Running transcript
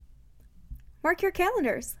Mark your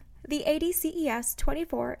calendars. The ADCES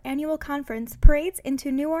 24 Annual Conference parades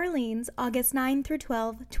into New Orleans August 9 through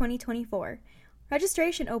 12, 2024.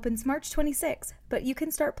 Registration opens March 26, but you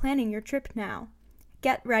can start planning your trip now.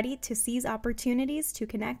 Get ready to seize opportunities to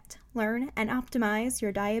connect, learn, and optimize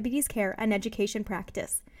your diabetes care and education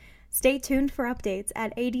practice. Stay tuned for updates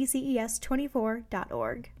at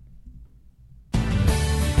adces24.org.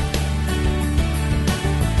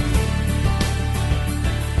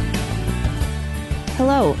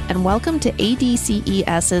 Hello, and welcome to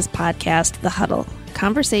ADCES's podcast, The Huddle,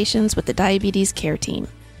 Conversations with the Diabetes Care Team.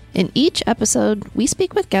 In each episode, we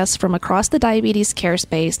speak with guests from across the diabetes care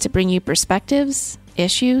space to bring you perspectives,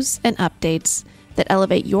 issues, and updates that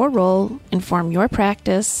elevate your role, inform your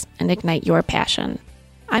practice, and ignite your passion.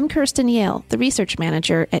 I'm Kirsten Yale, the Research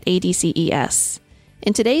Manager at ADCES.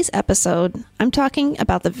 In today's episode, I'm talking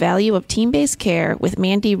about the value of team-based care with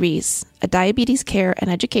Mandy Reece, a diabetes care and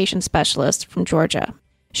education specialist from Georgia.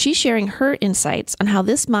 She's sharing her insights on how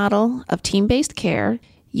this model of team-based care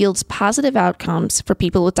yields positive outcomes for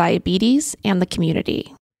people with diabetes and the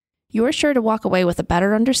community. You're sure to walk away with a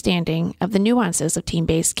better understanding of the nuances of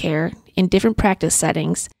team-based care in different practice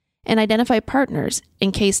settings and identify partners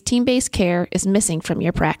in case team-based care is missing from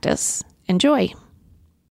your practice. Enjoy!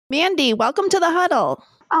 Mandy, welcome to the Huddle.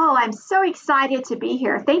 Oh, I'm so excited to be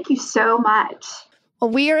here. Thank you so much.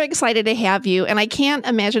 Well, we are excited to have you, and I can't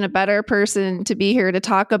imagine a better person to be here to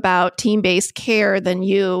talk about team-based care than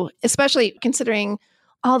you, especially considering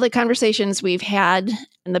all the conversations we've had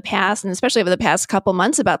in the past, and especially over the past couple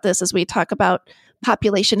months about this as we talk about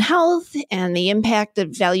population health and the impact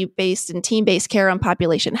of value-based and team-based care on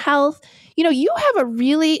population health. You know, you have a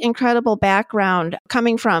really incredible background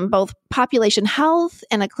coming from both population health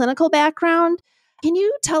and a clinical background. Can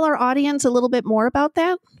you tell our audience a little bit more about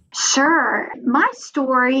that? Sure. My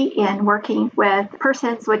story in working with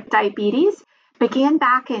persons with diabetes began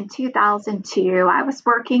back in 2002. I was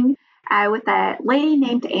working with a lady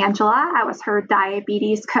named Angela. I was her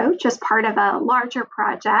diabetes coach as part of a larger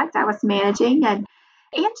project I was managing. And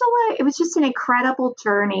Angela, it was just an incredible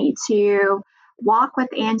journey to walk with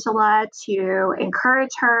Angela, to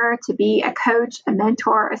encourage her, to be a coach, a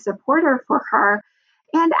mentor, a supporter for her.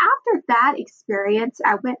 And after that experience,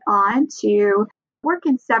 I went on to work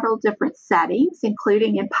in several different settings,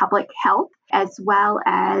 including in public health, as well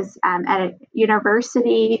as at a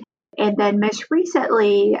university. And then most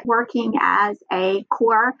recently, working as a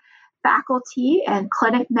core faculty and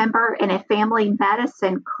clinic member in a family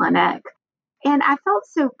medicine clinic. And I felt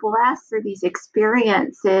so blessed through these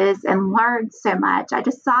experiences and learned so much. I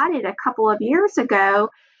decided a couple of years ago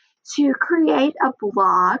to create a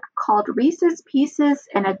blog called Reese's Pieces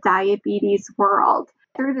in a Diabetes World.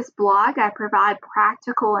 Through this blog, I provide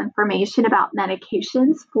practical information about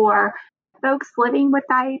medications for folks living with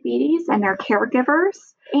diabetes and their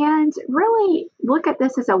caregivers, and really look at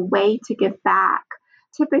this as a way to give back.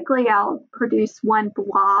 Typically, I'll produce one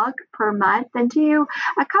blog per month and do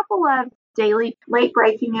a couple of daily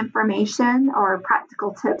late-breaking information or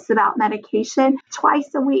practical tips about medication twice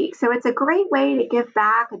a week. So it's a great way to give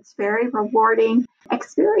back. It's a very rewarding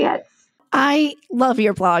experience. I love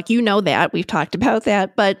your blog. You know that. We've talked about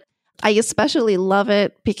that, but I especially love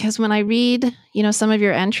it because when I read, some of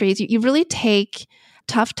your entries, you really take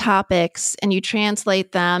tough topics and you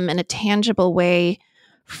translate them in a tangible way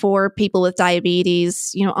for people with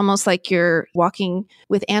diabetes, almost like you're walking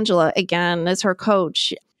with Angela again as her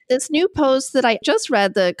coach. This new post that I just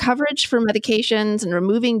read, the coverage for medications and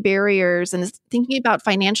removing barriers and thinking about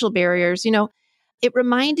financial barriers, it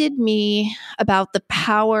reminded me about the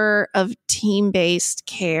power of team-based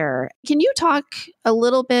care. Can you talk a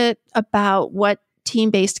little bit about what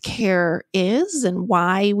team-based care is and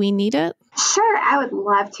why we need it? Sure, I would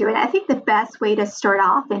love to. And I think the best way to start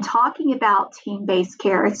off in talking about team-based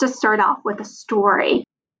care is to start off with a story.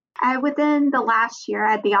 Within the last year,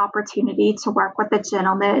 I had the opportunity to work with a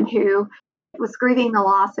gentleman who was grieving the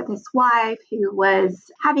loss of his wife, who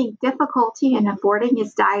was having difficulty in affording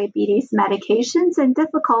his diabetes medications and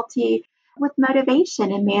difficulty with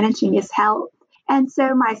motivation in managing his health. And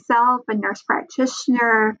so myself, a nurse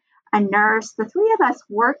practitioner, a nurse, the three of us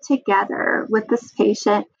worked together with this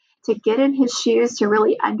patient to get in his shoes, to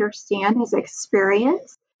really understand his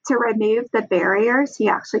experience, to remove the barriers. He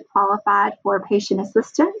actually qualified for patient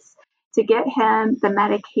assistance, to get him the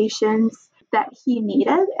medications that he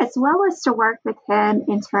needed, as well as to work with him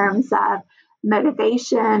in terms of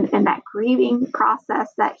motivation and that grieving process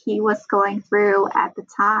that he was going through at the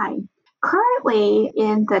time. Currently,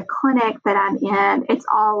 in the clinic that I'm in, it's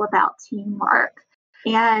all about teamwork.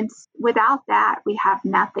 And without that, we have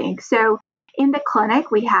nothing. So in the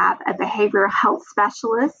clinic, we have a behavioral health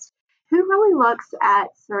specialist who really looks at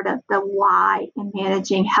sort of the why in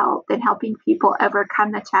managing health and helping people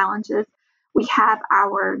overcome the challenges. We have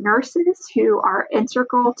our nurses who are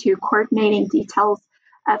integral to coordinating details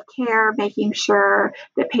of care, making sure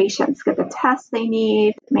that patients get the tests they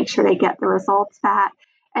need, make sure they get the results back.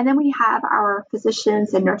 And then we have our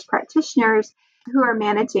physicians and nurse practitioners who are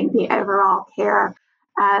managing the overall care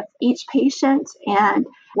of each patient and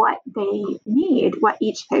what they need, what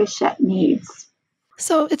each patient needs.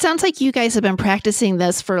 So it sounds like you guys have been practicing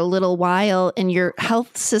this for a little while in your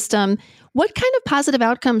health system. What kind of positive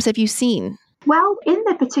outcomes have you seen? Well, in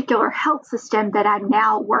the particular health system that I'm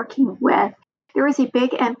now working with, there is a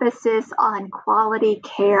big emphasis on quality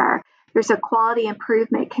care. There's a quality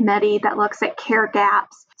improvement committee that looks at care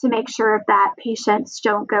gaps to make sure that patients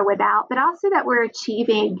don't go without, but also that we're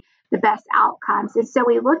achieving the best outcomes. And so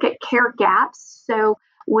we look at care gaps. So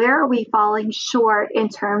where are we falling short in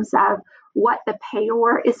terms of what the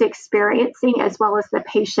payer is experiencing as well as the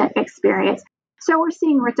patient experience? So we're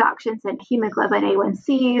seeing reductions in hemoglobin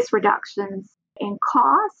A1Cs, reductions in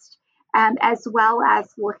cost, as well as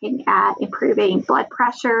looking at improving blood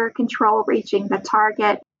pressure control, reaching the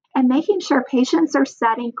target, and making sure patients are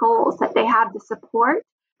setting goals, that they have the support,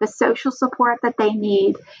 the social support that they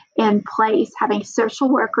need in place, having social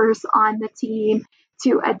workers on the team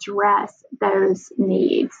to address those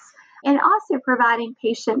needs. And also providing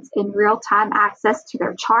patients in real-time access to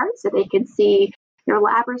their charts so they can see their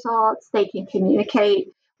lab results. They can communicate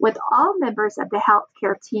with all members of the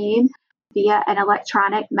healthcare team via an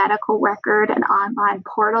electronic medical record, an online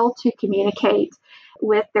portal to communicate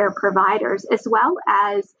with their providers, as well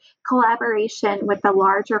as collaboration with the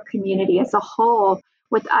larger community as a whole,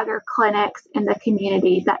 with other clinics in the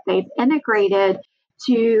community that they've integrated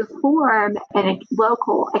to form a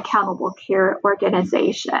local accountable care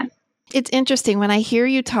organization. It's interesting when I hear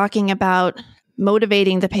you talking about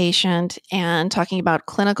motivating the patient and talking about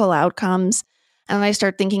clinical outcomes, and I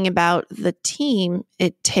start thinking about the team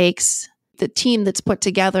it takes, the team that's put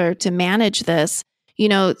together to manage this. You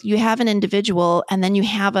know, you have an individual and then you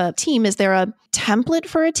have a team. Is there a template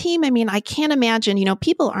for a team? I mean, I can't imagine,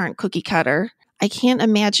 people aren't cookie cutter. I can't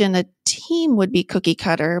imagine a team would be cookie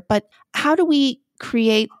cutter, but how do we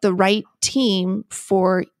create the right team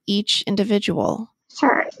for each individual?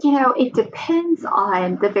 Sure. It depends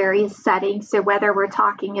on the various settings. So whether we're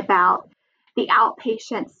talking about the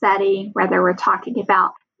outpatient setting, whether we're talking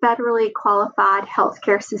about federally qualified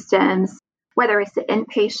healthcare systems, whether it's the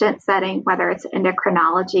inpatient setting, whether it's an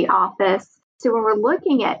endocrinology office. So when we're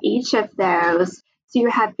looking at each of those, so you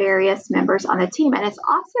have various members on the team. And it's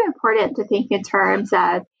also important to think in terms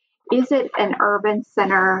of, is it an urban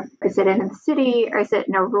center? Is it in the city? Or is it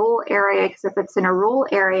in a rural area? Because if it's in a rural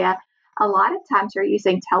area, a lot of times we're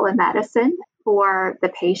using telemedicine for the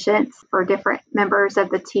patients, for different members of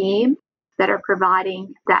the team that are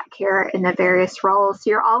providing that care in the various roles. So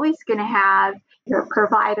you're always going to have your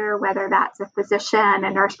provider, whether that's a physician,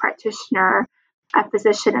 a nurse practitioner, a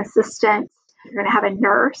physician assistant. You're going to have a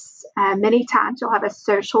nurse. Many times you'll have a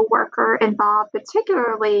social worker involved,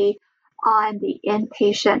 particularly on the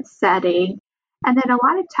inpatient setting. And then a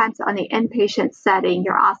lot of times on the inpatient setting,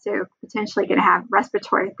 you're also potentially going to have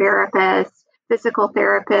respiratory therapists, physical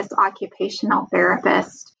therapists, occupational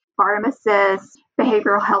therapists, pharmacists,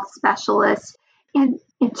 behavioral health specialists. And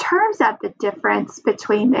in terms of the difference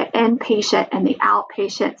between the inpatient and the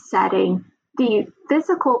outpatient setting, the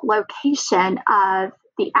physical location of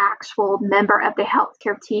the actual member of the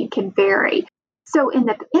healthcare team can vary. So in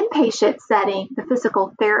the inpatient setting, the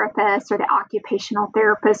physical therapist or the occupational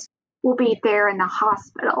therapist will be there in the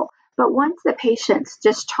hospital. But once the patient's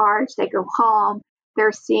discharged, they go home,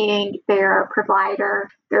 they're seeing their provider,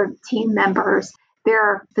 their team members,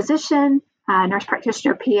 their physician, nurse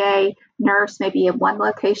practitioner, PA, nurse may be in one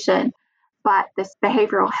location, but this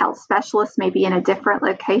behavioral health specialist may be in a different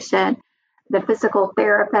location. The physical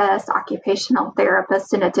therapist, occupational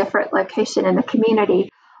therapist in a different location in the community.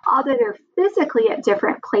 Although they're physically at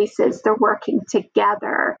different places, they're working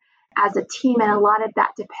together as a team, and a lot of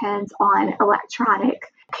that depends on electronic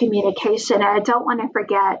communication. And I don't want to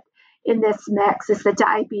forget in this mix is the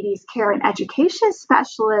diabetes care and education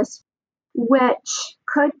specialist, which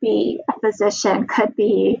could be a physician, could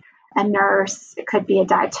be a nurse, it could be a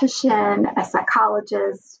dietitian, a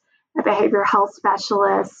psychologist, a behavioral health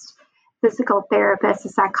specialist, physical therapist, a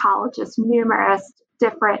psychologist, numerous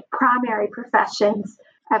different primary professions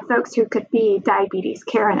of folks who could be diabetes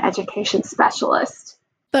care and education specialists.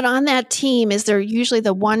 But on that team, is there usually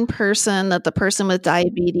the one person that the person with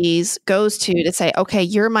diabetes goes to say, okay,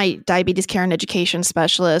 you're my diabetes care and education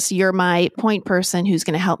specialist. You're my point person who's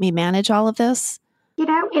going to help me manage all of this?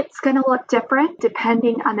 It's going to look different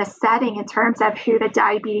depending on the setting in terms of who the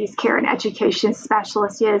diabetes care and education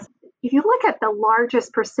specialist is. If you look at the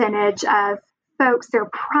largest percentage of folks, their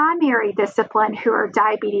primary discipline who are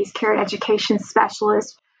diabetes care and education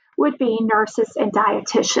specialists would be nurses and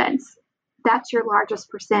dietitians. That's your largest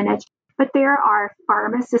percentage. But there are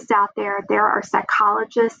pharmacists out there, there are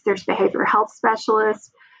psychologists, there's behavioral health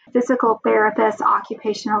specialists, physical therapists,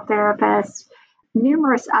 occupational therapists,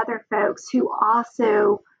 numerous other folks who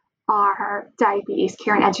also are diabetes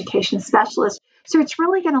care and education specialists. So it's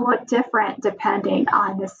really going to look different depending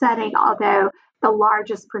on the setting, although the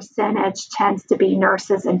largest percentage tends to be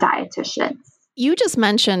nurses and dietitians. You just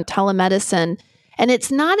mentioned telemedicine, and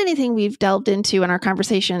it's not anything we've delved into in our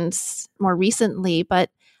conversations more recently, but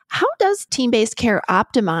how does team-based care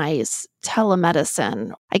optimize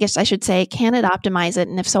telemedicine? I guess I should say, can it optimize it?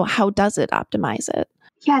 And if so, how does it optimize it?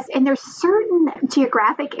 Yes, and there's certain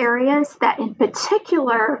geographic areas that in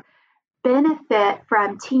particular benefit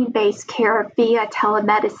from team-based care via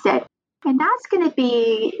telemedicine. And that's going to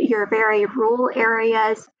be your very rural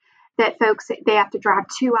areas that folks, they have to drive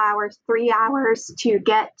 2 hours, 3 hours to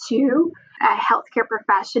get to a healthcare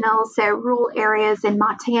professional. So rural areas in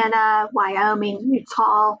Montana, Wyoming,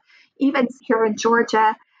 Utah, even here in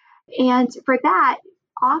Georgia. And for that,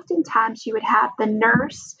 oftentimes you would have the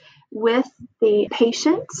nurse with the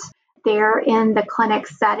patient there in the clinic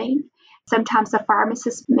setting. Sometimes the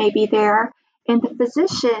pharmacist may be there, and the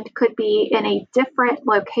physician could be in a different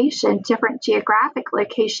location, different geographic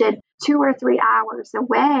location, 2 or 3 hours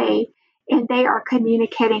away, and they are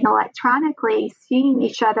communicating electronically, seeing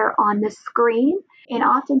each other on the screen. And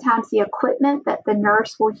oftentimes the equipment that the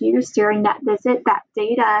nurse will use during that visit, that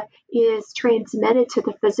data is transmitted to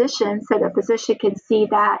the physician so the physician can see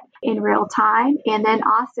that in real time. And then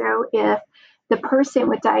also if the person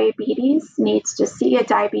with diabetes needs to see a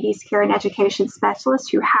diabetes care and education specialist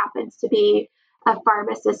who happens to be a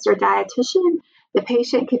pharmacist or dietitian, the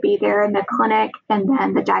patient could be there in the clinic, and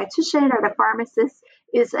then the dietitian or the pharmacist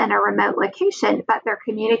is in a remote location, but they're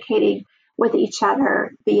communicating with each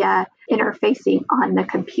other via interfacing on the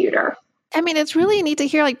computer. I mean, it's really neat to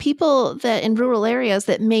hear like people that in rural areas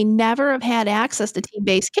that may never have had access to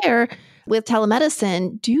team-based care with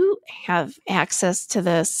telemedicine do have access to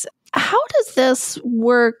this. How does this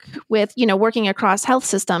work with, working across health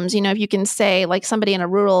systems? If you can say like somebody in a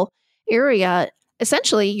rural area,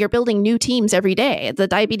 essentially you're building new teams every day. The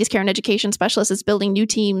diabetes care and education specialist is building new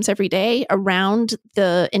teams every day around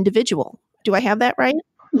the individual. Do I have that right?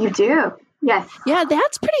 You do. Yes. Yeah,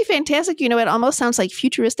 that's pretty fantastic. It almost sounds like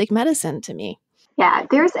futuristic medicine to me. Yeah,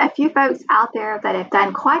 there's a few folks out there that have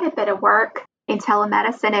done quite a bit of work in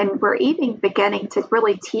telemedicine, and we're even beginning to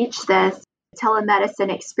really teach this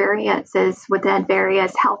telemedicine experiences within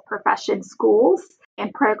various health profession schools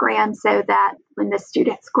and programs so that when the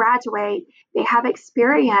students graduate, they have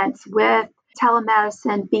experience with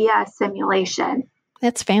telemedicine via simulation.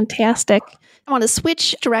 That's fantastic. I want to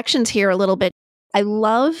switch directions here a little bit. I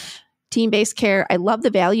love team-based care. I love the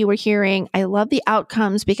value we're hearing. I love the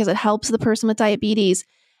outcomes because it helps the person with diabetes.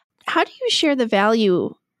 How do you share the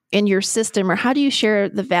value in your system, or how do you share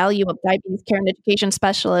the value of diabetes care and education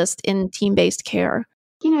specialists in team-based care?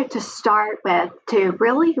 To start with, to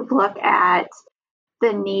really look at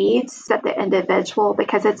the needs of the individual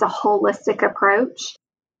because it's a holistic approach.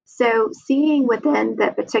 So seeing within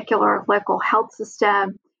the particular local health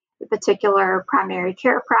system, the particular primary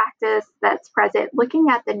care practice that's present, looking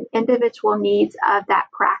at the individual needs of that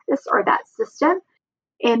practice or that system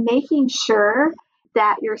and making sure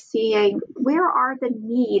that you're seeing where are the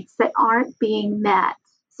needs that aren't being met.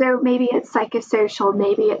 So maybe it's psychosocial,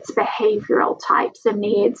 maybe it's behavioral types of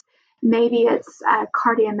needs, maybe it's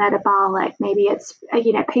cardiometabolic, maybe it's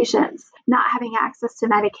patients not having access to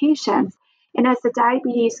medications. And as the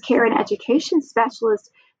diabetes care and education specialist,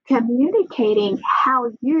 communicating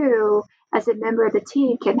how you, as a member of the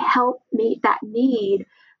team, can help meet that need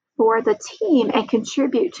for the team and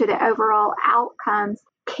contribute to the overall outcomes,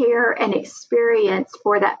 care, and experience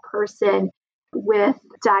for that person with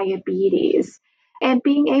diabetes. And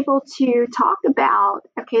being able to talk about,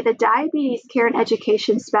 the diabetes care and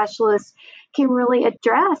education specialist can really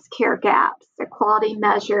address care gaps, the quality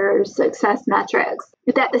measures, success metrics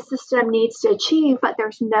that the system needs to achieve, but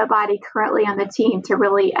there's nobody currently on the team to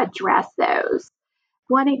really address those.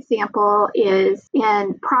 One example is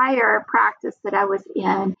in prior practice that I was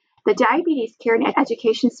in, the diabetes care and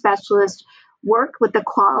education specialist worked with the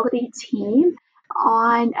quality team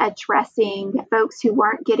on addressing folks who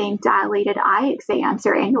weren't getting dilated eye exams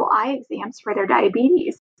or annual eye exams for their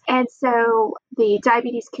diabetes. And so the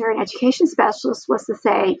diabetes care and education specialist was to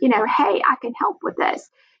say, hey, I can help with this.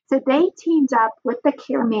 So they teamed up with the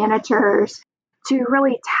care managers to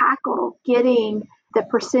really tackle getting the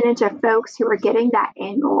percentage of folks who are getting that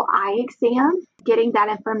annual eye exam, getting that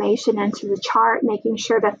information into the chart, making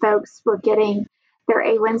sure that folks were getting their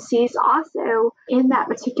A1Cs. Also, in that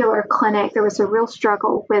particular clinic, there was a real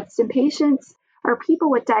struggle with some patients or people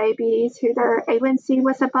with diabetes who their A1C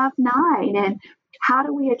was above 9. And how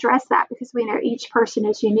do we address that? Because we know each person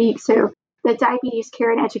is unique. So the diabetes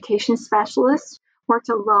care and education specialists worked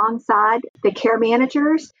alongside the care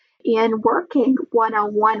managers in working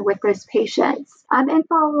one-on-one with those patients and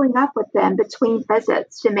following up with them between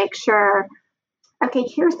visits to make sure, okay,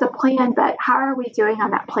 here's the plan, but how are we doing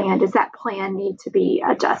on that plan? Does that plan need to be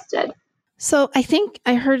adjusted? So I think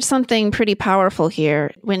I heard something pretty powerful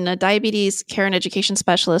here. When a diabetes care and education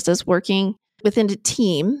specialist is working within a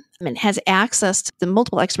team and has access to the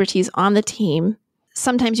multiple expertise on the team,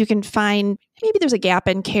 sometimes you can find maybe there's a gap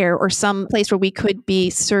in care or some place where we could be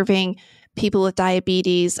serving people with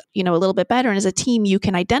diabetes, a little bit better. And as a team, you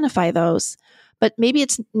can identify those. But maybe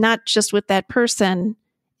it's not just with that person.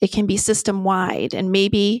 It can be system wide. And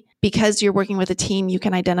maybe because you're working with a team, you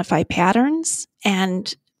can identify patterns,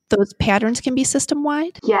 and those patterns can be system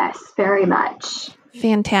wide? Yes, very much.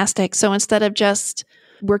 Fantastic. So instead of just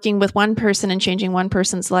working with one person and changing one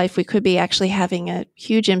person's life, we could be actually having a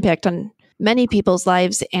huge impact on many people's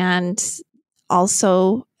lives and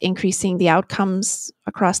also increasing the outcomes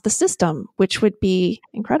across the system, which would be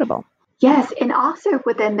incredible. Yes, and also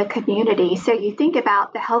within the community. So you think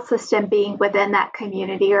about the health system being within that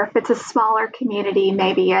community, or if it's a smaller community,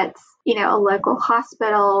 maybe it's, a local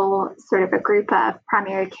hospital, sort of a group of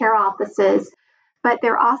primary care offices, but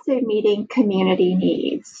they're also meeting community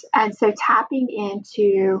needs. And so tapping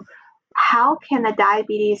into how can the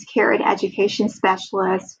diabetes care and education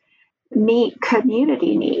specialist meet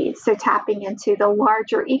community needs? So tapping into the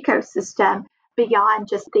larger ecosystem beyond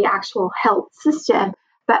just the actual health system,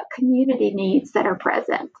 but community needs that are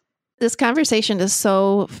present. This conversation is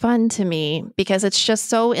so fun to me because it's just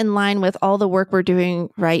so in line with all the work we're doing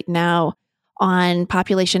right now on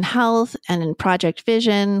population health and in Project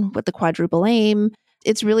Vision with the quadruple aim.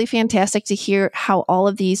 It's really fantastic to hear how all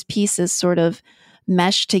of these pieces sort of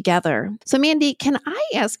mesh together. So Mandy, can I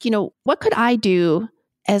ask, what could I do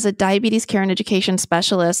as a diabetes care and education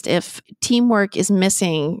specialist if teamwork is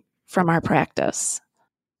missing from our practice?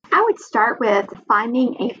 I would start with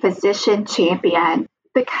finding a physician champion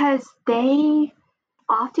because they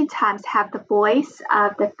oftentimes have the voice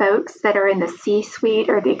of the folks that are in the C-suite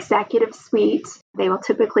or the executive suite. They will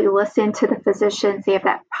typically listen to the physicians. They have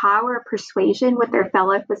that power of persuasion with their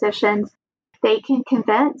fellow physicians. They can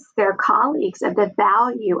convince their colleagues of the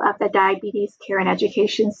value of the diabetes care and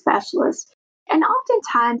education specialist. And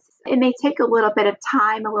oftentimes it may take a little bit of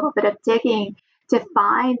time, a little bit of digging to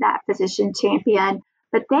find that physician champion,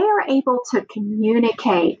 but they are able to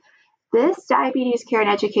communicate. This diabetes care and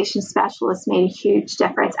education specialist made a huge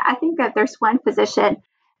difference. I think that there's one physician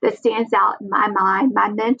that stands out in my mind. My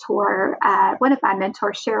mentor, one of my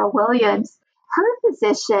mentors, Cheryl Williams, her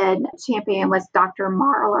physician champion was Dr.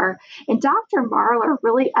 Marler. And Dr. Marler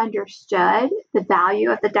really understood the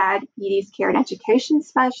value of the diabetes care and education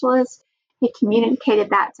specialist. He communicated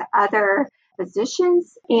that to other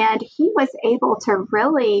physicians, and he was able to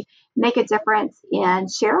really make a difference in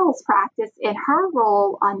Cheryl's practice in her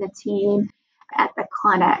role on the team at the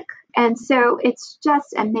clinic. And so it's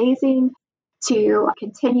just amazing to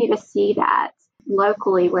continue to see that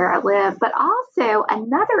locally where I live. But also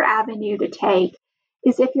another avenue to take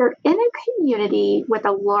is if you're in a community with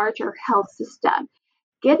a larger health system,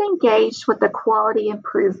 get engaged with the Quality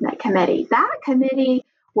Improvement Committee. That committee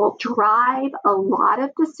will drive a lot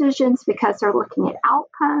of decisions because they're looking at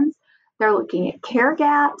outcomes, they're looking at care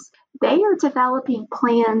gaps, they are developing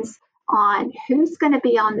plans on who's going to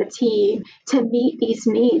be on the team to meet these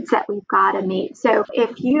needs that we've got to meet. So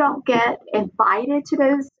if you don't get invited to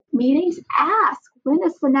those meetings, ask, when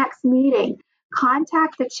is the next meeting?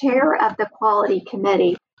 Contact the chair of the quality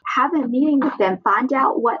committee, have a meeting with them, find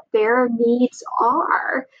out what their needs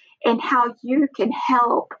are and how you can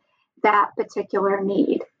help that particular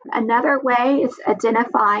need. Another way is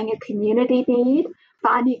identifying a community need,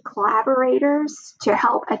 finding collaborators to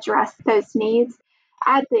help address those needs.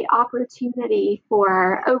 I had the opportunity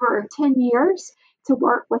for over 10 years to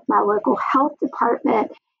work with my local health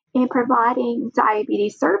department in providing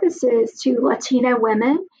diabetes services to Latino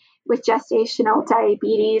women with gestational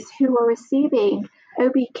diabetes who were receiving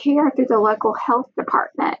OB care through the local health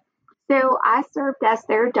department. So I served as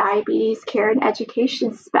their diabetes care and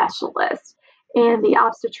education specialist. And the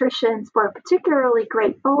obstetricians were particularly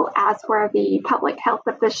grateful, as were the public health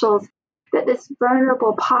officials, that this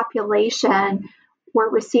vulnerable population were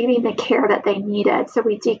receiving the care that they needed. So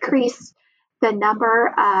we decreased the number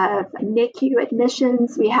of NICU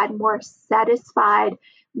admissions. We had more satisfied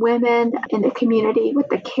women in the community with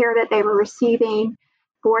the care that they were receiving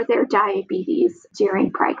for their diabetes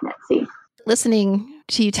during pregnancy. Listening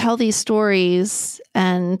to you tell these stories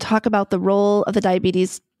and talk about the role of the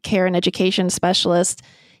diabetes care and education specialist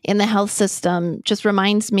in the health system just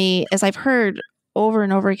reminds me, as I've heard over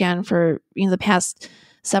and over again for the past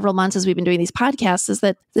several months as we've been doing these podcasts, is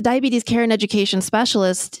that the diabetes care and education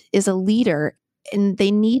specialist is a leader, and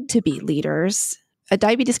they need to be leaders. A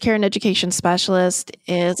diabetes care and education specialist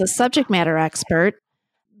is a subject matter expert,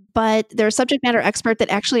 but they're a subject matter expert that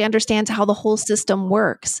actually understands how the whole system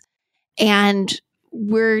works. And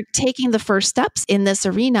we're taking the first steps in this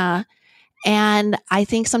arena. And I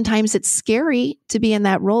think sometimes it's scary to be in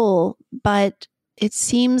that role, but it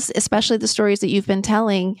seems, especially the stories that you've been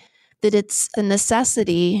telling, that it's a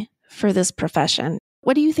necessity for this profession.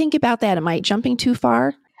 What do you think about that? Am I jumping too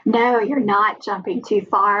far? No, you're not jumping too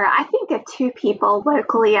far. I think of two people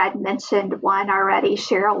locally. I'd mentioned one already,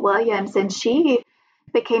 Cheryl Williams, and she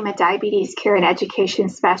became a diabetes care and education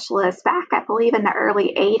specialist back, I believe, in the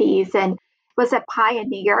early 80s, and was a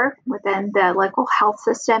pioneer within the local health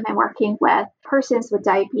system and working with persons with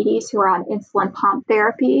diabetes who are on insulin pump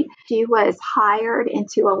therapy. She was hired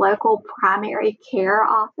into a local primary care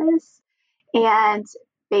office and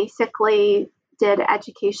basically did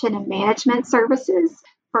education and management services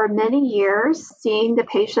for many years, seeing the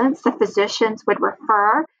patients. The physicians would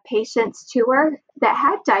refer patients to her that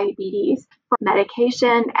had diabetes for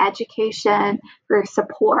medication, education, for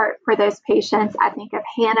support for those patients. I think of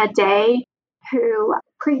Hannah Day, who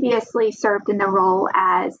previously served in the role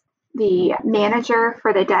as the manager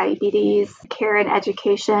for the diabetes care and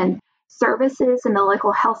education services in the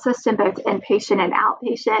local health system, both inpatient and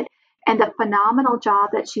outpatient, and the phenomenal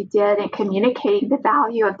job that she did in communicating the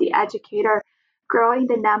value of the educator, growing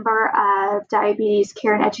the number of diabetes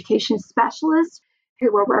care and education specialists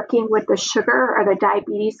who were working with the sugar or the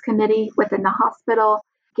diabetes committee within the hospital,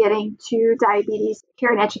 getting to diabetes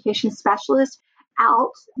care and education specialists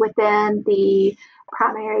out within the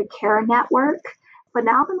primary care network.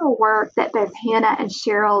 Phenomenal work that both Hannah and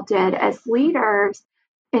Cheryl did as leaders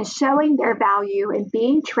in showing their value and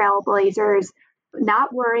being trailblazers,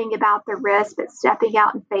 not worrying about the risk, but stepping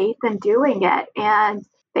out in faith and doing it. And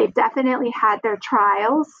they've definitely had their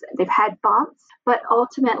trials, they've had bumps, but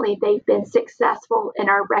ultimately they've been successful and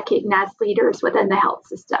are recognized leaders within the health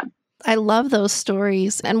system. I love those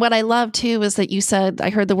stories. And what I love too is that you said, I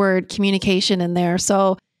heard the word communication in there.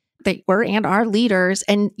 So they were and are leaders,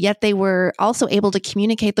 and yet they were also able to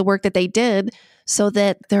communicate the work that they did so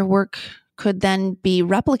that their work could then be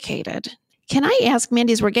replicated. Can I ask,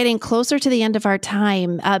 Mandy, as we're getting closer to the end of our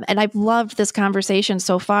time, and I've loved this conversation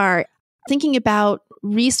so far, thinking about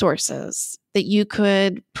resources that you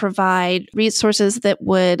could provide, resources that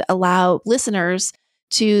would allow listeners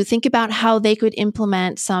to think about how they could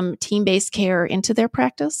implement some team-based care into their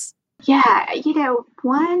practice? Yeah,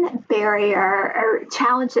 one barrier or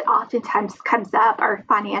challenge that oftentimes comes up are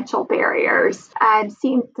financial barriers,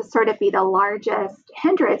 seem to sort of be the largest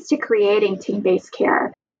hindrance to creating team-based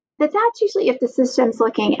care. But that's usually if the system's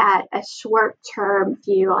looking at a short-term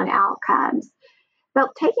view on outcomes.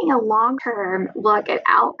 But taking a long-term look at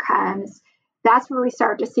outcomes, that's where we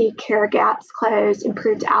start to see care gaps close,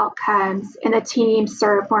 improved outcomes, and the team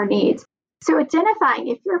serve more needs. So identifying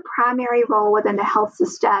if your primary role within the health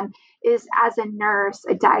system is as a nurse,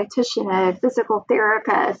 a dietitian, a physical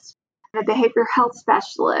therapist, a behavioral health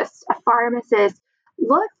specialist, a pharmacist,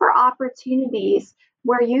 look for opportunities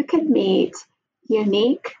where you can meet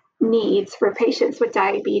unique needs for patients with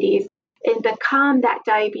diabetes and become that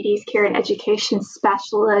diabetes care and education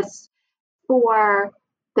specialist for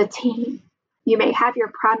the team. You may have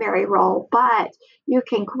your primary role, but you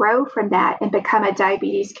can grow from that and become a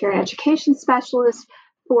diabetes care and education specialist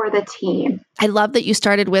for the team. I love that you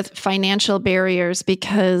started with financial barriers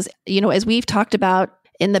because, as we've talked about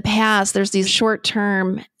in the past, there's these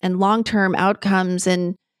short-term and long-term outcomes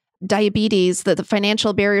in diabetes. The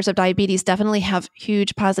financial barriers of diabetes definitely have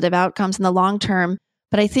huge positive outcomes in the long term.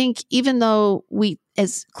 But I think even though we,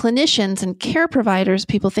 as clinicians and care providers,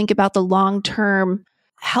 people think about the long-term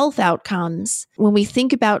health outcomes, when we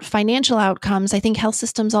think about financial outcomes, I think health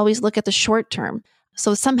systems always look at the short term.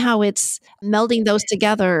 So somehow it's melding those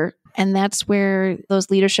together. And that's where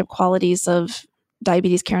those leadership qualities of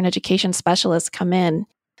diabetes care and education specialists come in.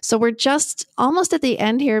 So we're just almost at the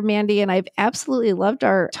end here, Mandy, and I've absolutely loved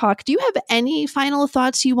our talk. Do you have any final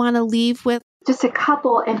thoughts you want to leave with? Just a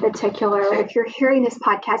couple in particular. If you're hearing this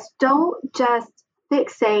podcast, don't just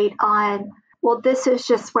fixate on well, this is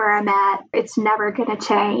just where I'm at. It's never going to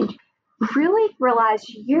change. Really realize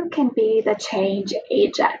you can be the change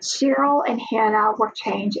agent. Cheryl and Hannah were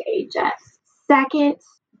change agents. Second,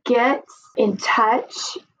 get in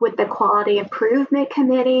touch with the Quality Improvement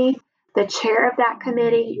Committee, the chair of that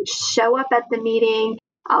committee, show up at the meeting.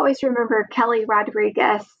 I always remember Kelly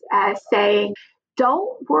Rodriguez saying,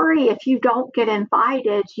 don't worry if you don't get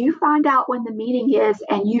invited. You find out when the meeting is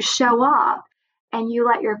and you show up and you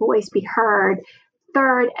let your voice be heard.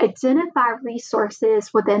 Third, identify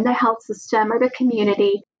resources within the health system or the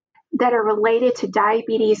community that are related to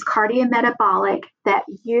diabetes, cardiometabolic, that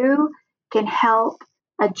you can help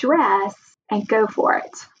address and go for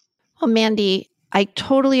it. Well, Mandy, I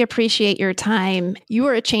totally appreciate your time. You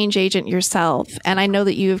are a change agent yourself, and I know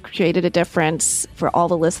that you've created a difference for all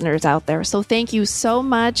the listeners out there. So thank you so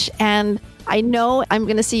much. And I know I'm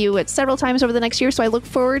going to see you several times over the next year, so I look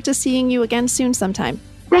forward to seeing you again soon sometime.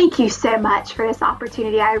 Thank you so much for this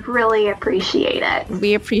opportunity. I really appreciate it.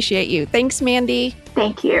 We appreciate you. Thanks, Mandy.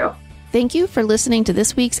 Thank you. Thank you for listening to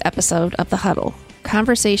this week's episode of The Huddle,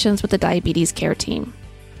 Conversations with the Diabetes Care Team.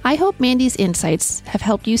 I hope Mandy's insights have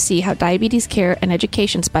helped you see how diabetes care and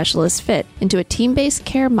education specialists fit into a team-based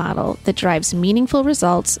care model that drives meaningful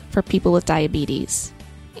results for people with diabetes.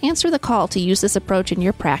 Answer the call to use this approach in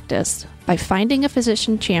your practice by finding a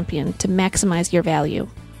physician champion to maximize your value.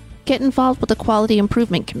 Get involved with the Quality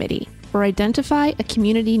Improvement Committee or identify a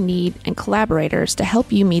community need and collaborators to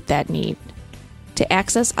help you meet that need. To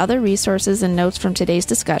access other resources and notes from today's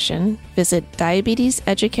discussion, visit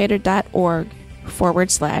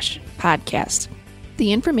diabeteseducator.org/podcast.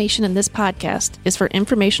 The information in this podcast is for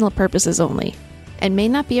informational purposes only and may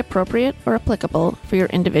not be appropriate or applicable for your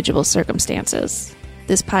individual circumstances.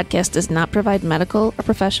 This podcast does not provide medical or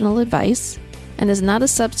professional advice and is not a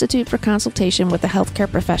substitute for consultation with a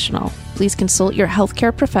healthcare professional. Please consult your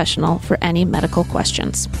healthcare professional for any medical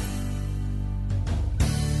questions.